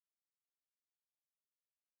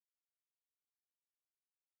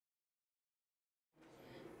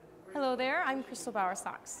Hello there, I'm Crystal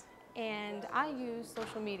Bowersox, and I use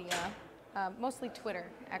social media, mostly Twitter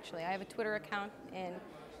actually. I have a Twitter account, and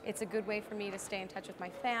it's a good way for me to stay in touch with my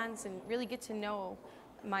fans and really get to know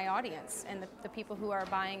my audience and the people who are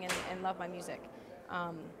buying and love my music.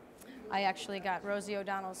 I actually got Rosie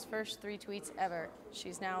O'Donnell's first 3 tweets ever.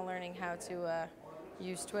 She's now learning how to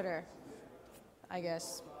use Twitter, I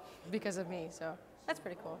guess, because of me, so that's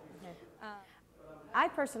pretty cool. I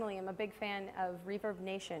personally am a big fan of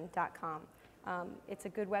ReverbNation.com. It's a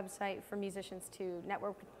good website for musicians to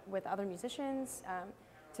network with other musicians,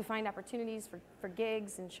 to find opportunities for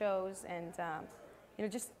gigs and shows, and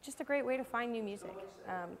just a great way to find new music.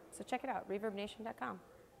 So check it out, ReverbNation.com.